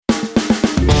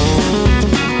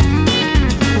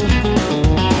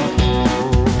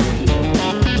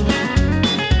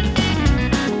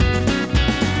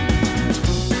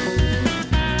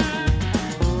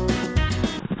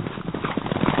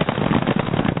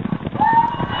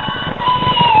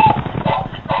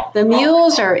The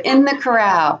mules are in the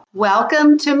corral.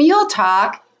 Welcome to Mule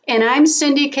Talk, and I'm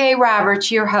Cindy K.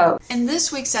 Roberts, your host. In this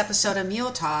week's episode of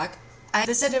Mule Talk, I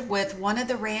visited with one of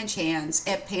the ranch hands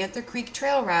at Panther Creek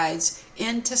Trail Rides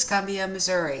in Tuscumbia,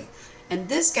 Missouri. And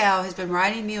this gal has been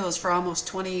riding mules for almost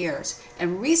 20 years.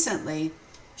 And recently,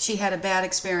 she had a bad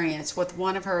experience with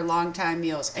one of her longtime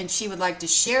mules, and she would like to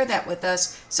share that with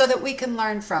us so that we can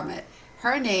learn from it.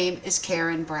 Her name is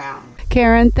Karen Brown.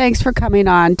 Karen, thanks for coming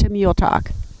on to Mule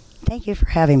Talk. Thank you for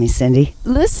having me, Cindy.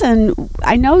 Listen,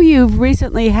 I know you've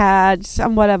recently had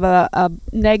somewhat of a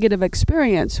negative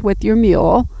experience with your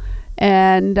mule,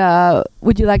 and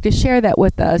would you like to share that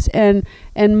with us? And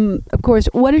of course,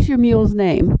 what is your mule's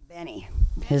name? Benny.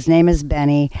 His name is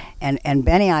Benny, and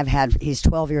Benny he's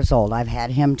 12 years old. I've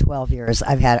had him 12 years.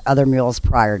 I've had other mules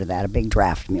prior to that, a big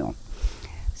draft mule.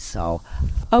 So.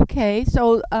 Okay,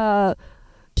 so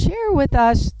share with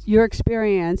us your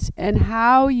experience and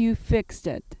how you fixed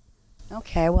it.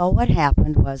 Okay, well, what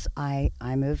happened was I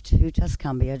moved to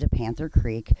Tuscumbia to Panther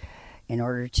Creek in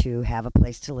order to have a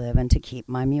place to live and to keep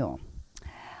my mule.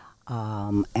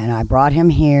 And I brought him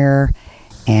here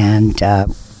and,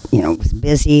 was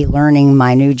busy learning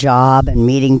my new job and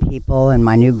meeting people and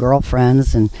my new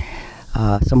girlfriends and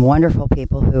some wonderful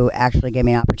people who actually gave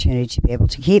me an opportunity to be able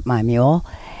to keep my mule.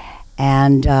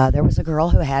 And there was a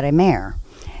girl who had a mare,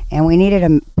 and we needed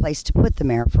a place to put the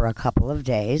mare for a couple of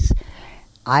days.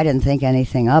 I didn't think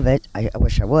anything of it. I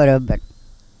wish I would have, but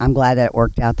I'm glad that it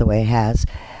worked out the way it has.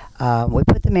 We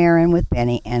put the mare in with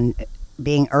Benny, and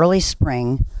being early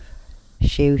spring,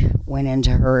 she went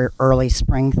into her early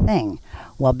spring thing.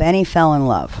 Well, Benny fell in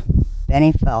love.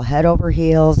 Benny fell head over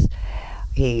heels.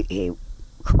 He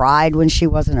cried when she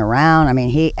wasn't around. I mean,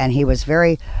 he was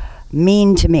very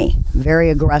mean to me, very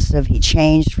aggressive. He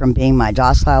changed from being my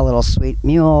docile little sweet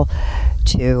mule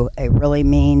to a really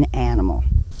mean animal.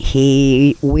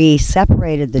 We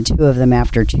separated the two of them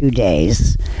after 2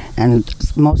 days, and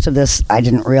most of this I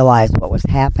didn't realize what was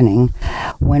happening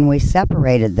when we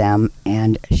separated them,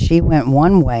 and she went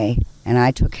one way and I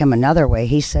took him another way.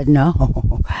 He said,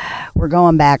 "No, we're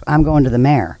going back. I'm going to the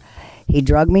mare." He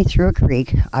dragged me through a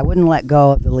creek. I wouldn't let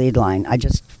go of the lead line.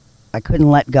 I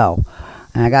couldn't let go,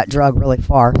 and I got dragged really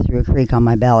far through a creek on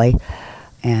my belly.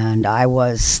 And I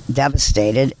was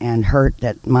devastated and hurt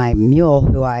that my mule,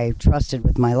 who I trusted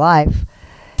with my life.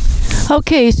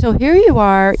 Okay, so here you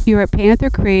are. You're at Panther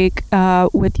Creek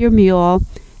with your mule,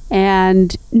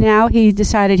 and now he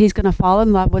decided he's going to fall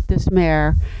in love with this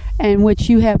mare, in which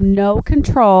you have no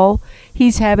control.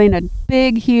 He's having a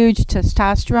big, huge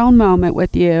testosterone moment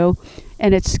with you,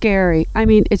 and it's scary. I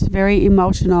mean, it's very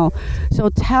emotional. So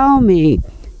tell me,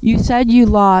 you said you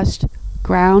lost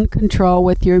ground control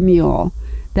with your mule,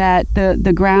 that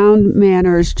the ground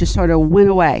manners just sort of went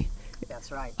away.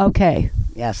 That's right. Okay.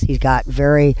 Yes, he got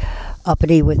very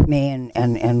uppity with me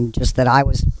and just that I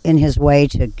was in his way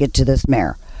to get to this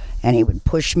mare. And he would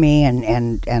push me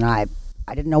and I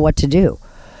didn't know what to do.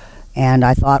 And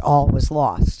I thought all was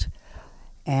lost.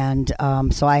 And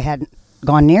so I hadn't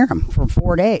gone near him for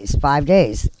 5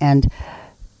 days. And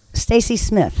Stacy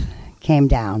Smith came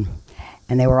down,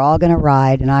 and they were all going to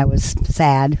ride, and I was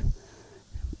sad.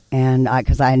 And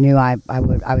because I knew I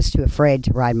was too afraid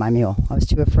to ride my mule. I was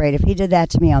too afraid. If he did that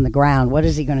to me on the ground, what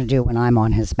is he going to do when I'm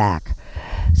on his back?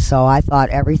 So I thought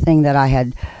everything that I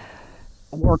had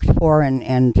worked for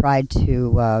and tried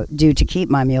to do to keep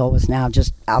my mule was now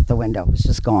just out the window. It was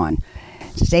just gone.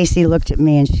 Stacy looked at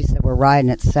me and she said, "We're riding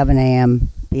at 7 a.m.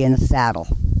 Be in the saddle."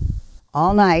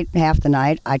 All night, half the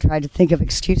night, I tried to think of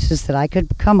excuses that I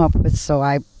could come up with, so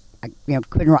I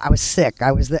couldn't. I was sick.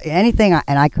 I was anything,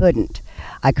 and I couldn't.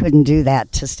 I couldn't do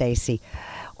that to Stacy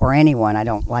or anyone. I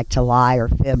don't like to lie or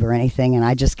fib or anything, and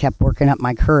I just kept working up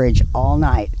my courage all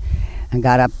night and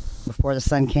got up before the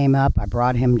sun came up. I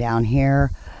brought him down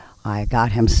here. I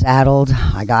got him saddled.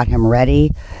 I got him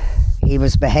ready. He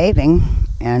was behaving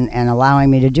and allowing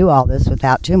me to do all this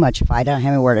without too much. If I don't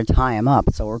have anywhere to tie him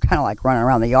up, so we're kind of like running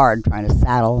around the yard trying to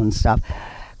saddle and stuff.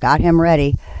 Got him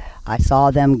ready. I saw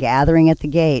them gathering at the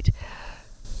gate.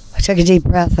 I took a deep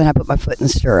breath and I put my foot in the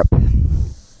stirrup.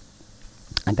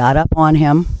 I got up on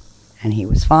him, and he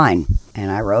was fine. And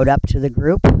I rode up to the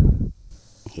group.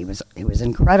 He was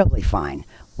incredibly fine.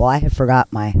 Well, I had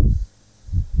forgot my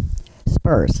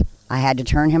spurs. I had to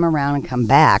turn him around and come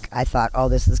back. I thought, oh,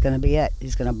 this is going to be it.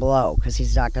 He's going to blow because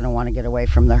he's not going to want to get away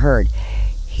from the herd.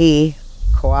 He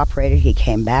cooperated. He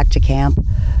came back to camp.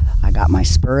 I got my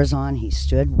spurs on. He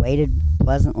stood, waited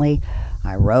pleasantly.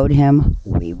 I rode him.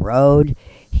 We rode.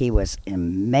 He was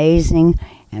amazing.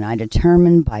 And I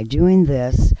determined by doing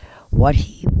this, what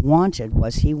he wanted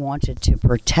was he wanted to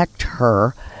protect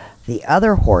her the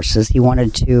other horses. He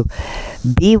wanted to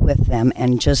be with them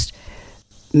and just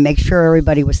make sure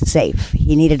everybody was safe.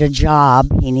 He needed a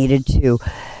job. He needed to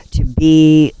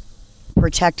be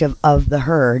protective of the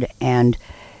herd, and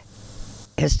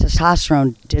his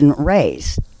testosterone didn't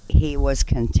raise. He was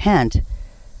content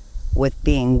with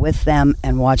being with them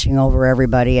and watching over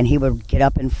everybody, and he would get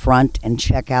up in front and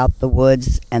check out the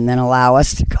woods and then allow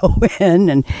us to go in.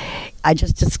 And I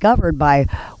just discovered by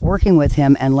working with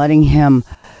him and letting him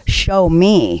show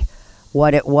me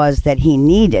what it was that he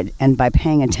needed, and by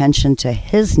paying attention to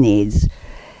his needs,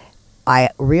 I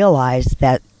realized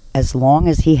that as long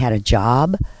as he had a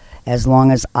job, as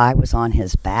long as I was on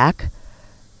his back,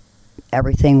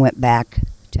 everything went back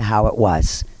to how it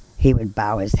was. He would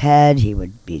bow his head, he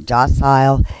would be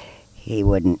docile, he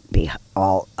wouldn't be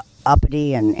all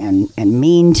uppity and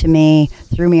mean to me,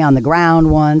 threw me on the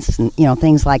ground once, and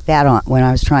things like that when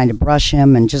I was trying to brush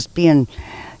him, and just being,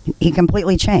 he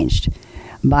completely changed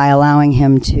by allowing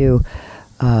him to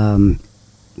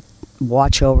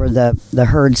watch over the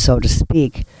herd, so to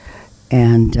speak.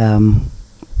 And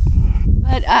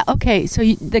but okay, so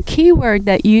the key word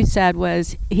that you said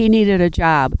was he needed a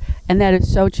job, and that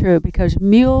is so true, because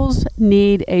mules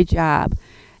need a job,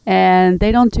 and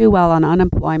they don't do well on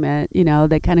unemployment.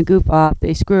 They kind of goof off,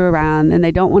 they screw around, and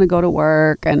they don't want to go to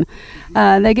work, and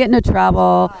they get into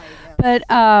trouble. But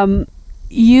I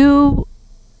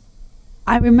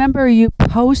remember you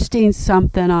posting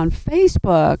something on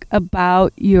Facebook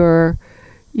about your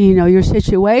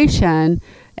situation.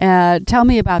 Tell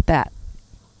me about that.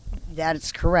 That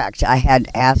is correct. I had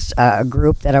asked a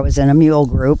group that I was in, a mule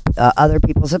group, other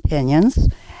people's opinions,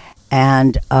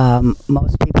 and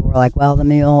most people were like, "Well, the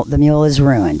mule is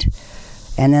ruined."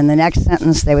 And then the next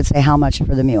sentence, they would say, "How much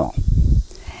for the mule?"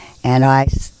 And I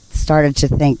started to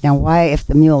think, now, why, if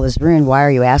the mule is ruined, why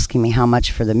are you asking me how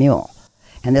much for the mule?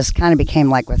 And this kind of became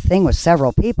like a thing with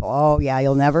several people. "Oh, yeah,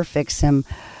 you'll never fix him,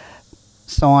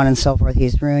 so on and so forth.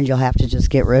 He's ruined. You'll have to just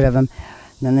get rid of him."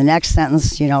 And then the next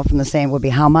sentence, from the same would be,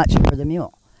 "How much for the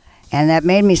mule?" And that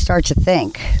made me start to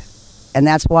think. And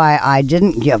that's why I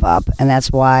didn't give up. And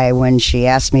that's why when she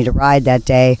asked me to ride that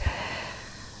day,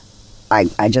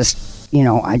 I just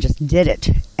did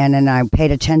it. And then I paid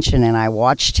attention and I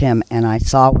watched him and I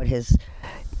saw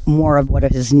more of what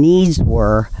his needs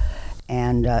were.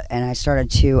 And I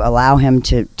started to allow him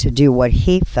to do what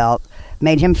he felt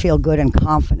made him feel good and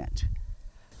confident.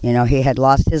 He had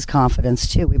lost his confidence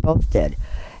too. We both did,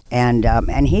 and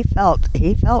he felt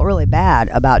really bad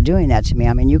about doing that to me.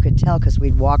 I mean, you could tell, because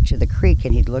we'd walk to the creek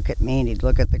and he'd look at me and he'd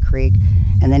look at the creek,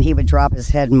 and then he would drop his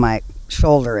head in my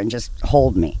shoulder and just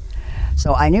hold me.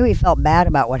 So I knew he felt bad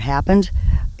about what happened,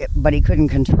 but he couldn't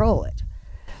control it.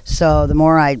 So the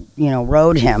more I,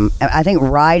 rode him, I think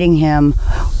riding him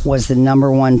was the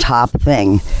number one top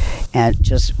thing, and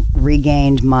just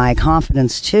regained my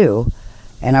confidence too.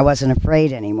 And I wasn't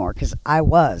afraid anymore, because I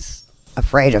was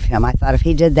afraid of him. I thought, if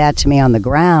he did that to me on the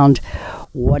ground,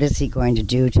 what is he going to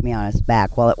do to me on his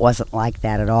back? Well, it wasn't like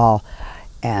that at all.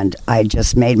 And I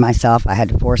just I had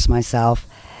to force myself,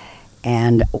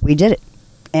 and we did it.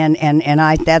 And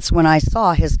that's when I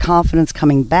saw his confidence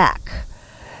coming back.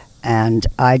 And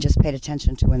I just paid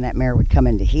attention to when that mare would come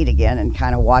into heat again, and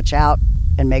kind of watch out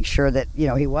and make sure that,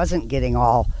 he wasn't getting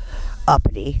all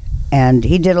uppity. And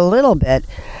he did a little bit,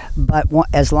 but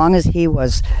as long as he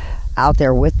was out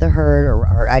there with the herd,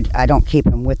 or I don't keep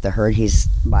him with the herd, he's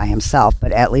by himself,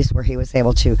 but at least where he was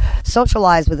able to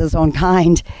socialize with his own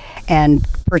kind and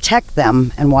protect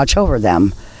them and watch over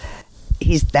them,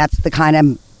 that's the kind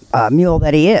of mule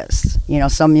that he is.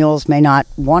 Some mules may not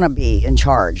want to be in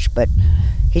charge, but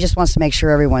he just wants to make sure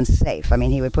everyone's safe. I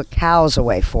mean, he would put cows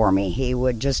away for me. He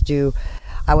would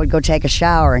I would go take a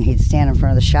shower, and he'd stand in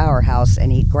front of the shower house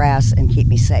and eat grass and keep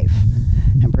me safe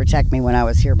and protect me when I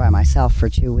was here by myself for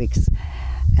 2 weeks.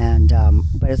 And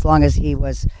but as long as he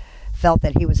felt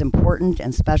that he was important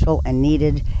and special and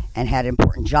needed and had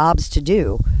important jobs to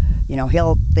do,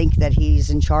 he'll think that he's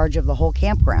in charge of the whole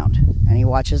campground, and he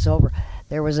watches over.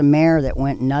 There was a mare that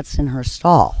went nuts in her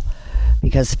stall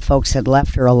because folks had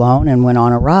left her alone and went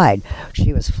on a ride.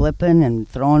 She was flipping and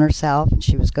throwing herself, and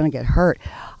she was going to get hurt.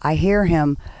 I hear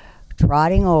him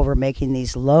trotting over, making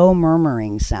these low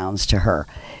murmuring sounds to her.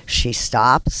 She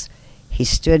stops. He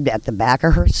stood at the back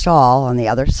of her stall on the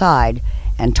other side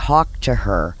and talked to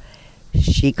her.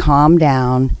 She calmed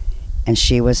down, and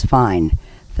she was fine.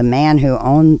 The man who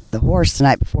owned the horse the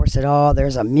night before said, "Oh,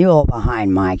 there's a mule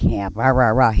behind my camp." Rah, rah,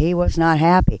 rah. He was not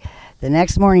happy. The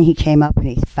next morning he came up and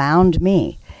he found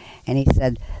me, and he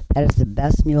said, "That is the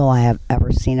best mule I have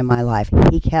ever seen in my life.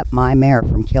 He kept my mare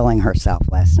from killing herself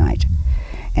last night."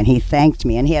 And he thanked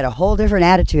me, and he had a whole different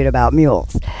attitude about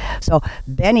mules. So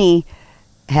Benny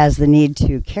has the need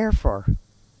to care for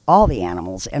all the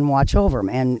animals and watch over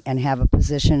them and have a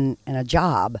position and a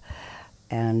job.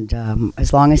 And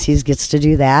as long as he gets to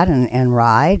do that and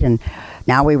ride, and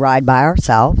now we ride by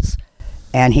ourselves,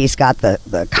 and he's got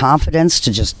the confidence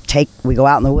to just we go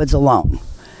out in the woods alone.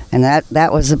 And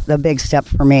that was the big step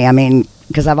for me. I mean,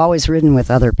 because I've always ridden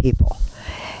with other people.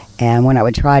 And when I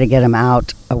would try to get him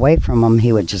out away from him,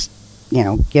 he would just,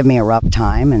 give me a rough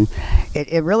time. And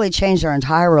it really changed our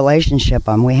entire relationship.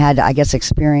 We had to, I guess,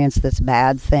 experience this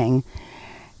bad thing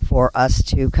for us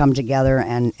to come together,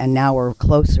 and now we're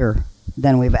closer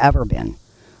than we've ever been.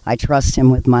 I trust him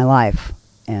with my life,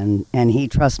 and he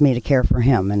trusts me to care for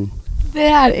him. And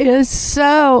that is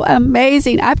so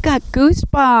amazing. I've got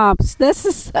goosebumps. This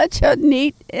is such a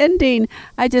neat ending.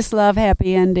 I just love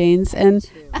happy endings. And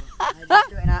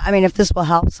I mean, if this will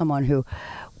help someone who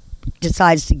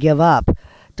decides to give up,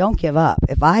 don't give up.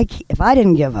 If I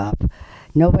didn't give up,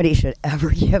 nobody should ever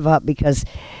give up, because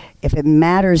if it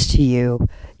matters to you,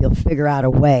 you'll figure out a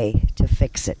way to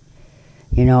fix it,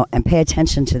 and pay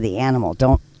attention to the animal.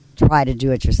 Don't try to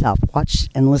do it yourself. Watch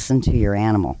and listen to your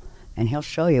animal, and he'll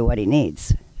show you what he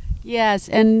needs. Yes,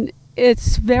 and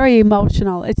it's very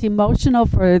emotional. It's emotional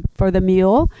for the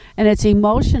mule, and it's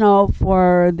emotional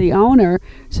for the owner.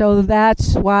 So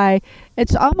that's why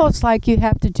it's almost like you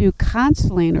have to do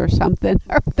counseling or something,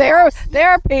 or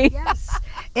therapy. Yes,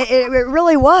 it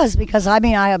really was, because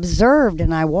I observed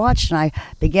and I watched and I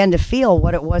began to feel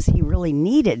what it was he really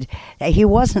needed. He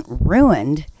wasn't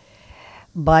ruined,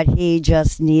 but he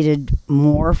just needed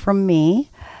more from me,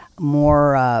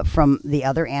 more from the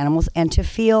other animals, and to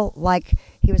feel like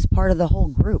he was part of the whole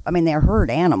group. I mean, they're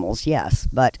herd animals, yes,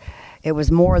 but it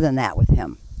was more than that with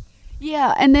him.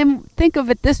 Yeah, and then think of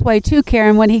it this way too,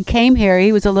 Karen. When he came here,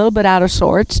 he was a little bit out of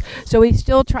sorts, so he's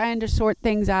still trying to sort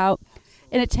things out.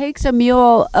 And it takes a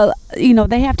mule,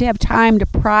 they have to have time to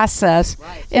process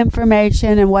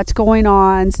information and what's going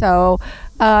on. So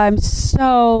I'm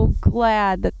so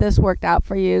glad that this worked out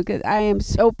for you, because I am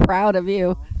so proud of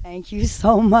you. Thank you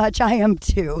so much. I am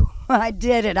too. I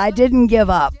did it. I didn't give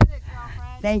up.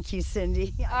 Thank you,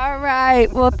 Cindy. All right.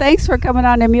 Well, thanks for coming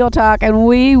on to Mule Talk, and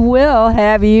we will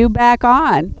have you back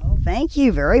on. Well, thank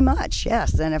you very much.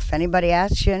 Yes. And if anybody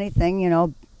asks you anything,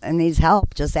 and needs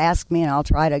help, just ask me, and I'll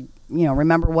try to,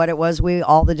 remember what it was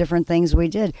all the different things we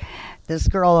did. This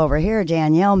girl over here,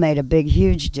 Danielle, made a big,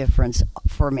 huge difference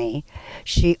for me.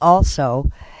 She also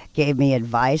gave me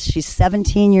advice. She's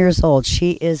 17 years old.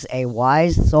 She is a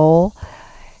wise soul,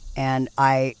 and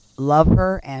I love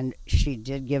her, and she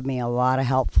did give me a lot of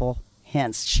helpful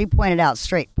hints. She pointed out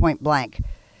straight, point blank,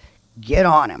 get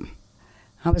on him.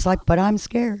 I was like, but I'm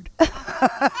scared.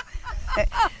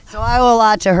 So I owe a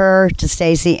lot to her, to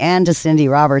Stacy, and to Cindy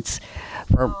Roberts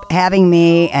for having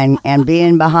me and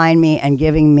being behind me and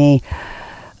giving me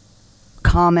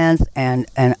comments and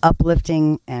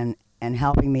uplifting and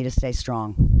helping me to stay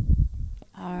strong.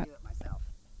 All right.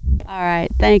 All right.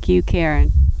 Thank you,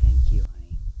 Karen. Thank you,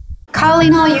 honey.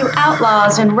 Calling all you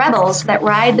outlaws and rebels that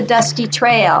ride the dusty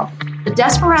trail. The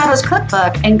Desperados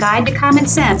Cookbook and Guide to Common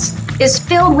Sense is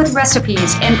filled with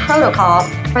recipes and protocol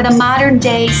for the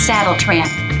modern-day saddle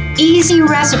tramp. Easy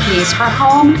recipes for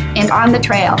home and on the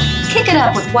trail. Kick it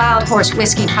up with Wild Horse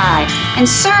Whiskey Pie and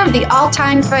serve the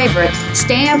all-time favorite,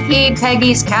 Stampede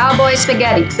Peggy's Cowboy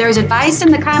Spaghetti. There's advice in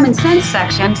the Common Sense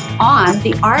section on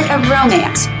the art of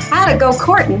romance, how to go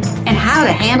courting, and how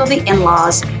to handle the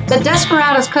in-laws. The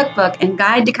Desperados Cookbook and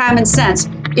Guide to Common Sense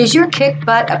is your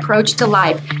kick-butt approach to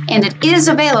life, and it is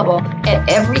available at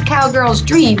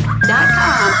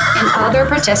everycowgirlsdream.com and other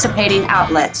participating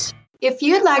outlets. If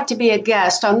you'd like to be a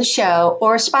guest on the show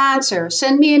or sponsor,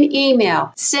 send me an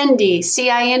email, Cindy,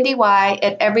 C-I-N-D-Y,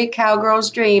 at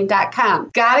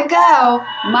everycowgirlsdream.com. Gotta go.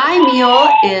 My mule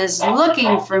is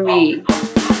looking for me.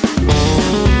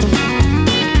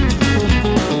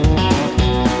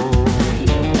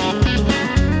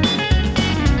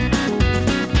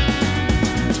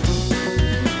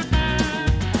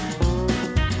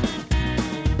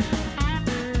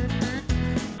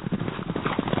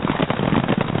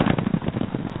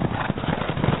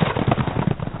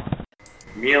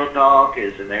 Mule Talk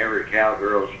is an Every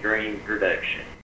Cowgirl's Dream production.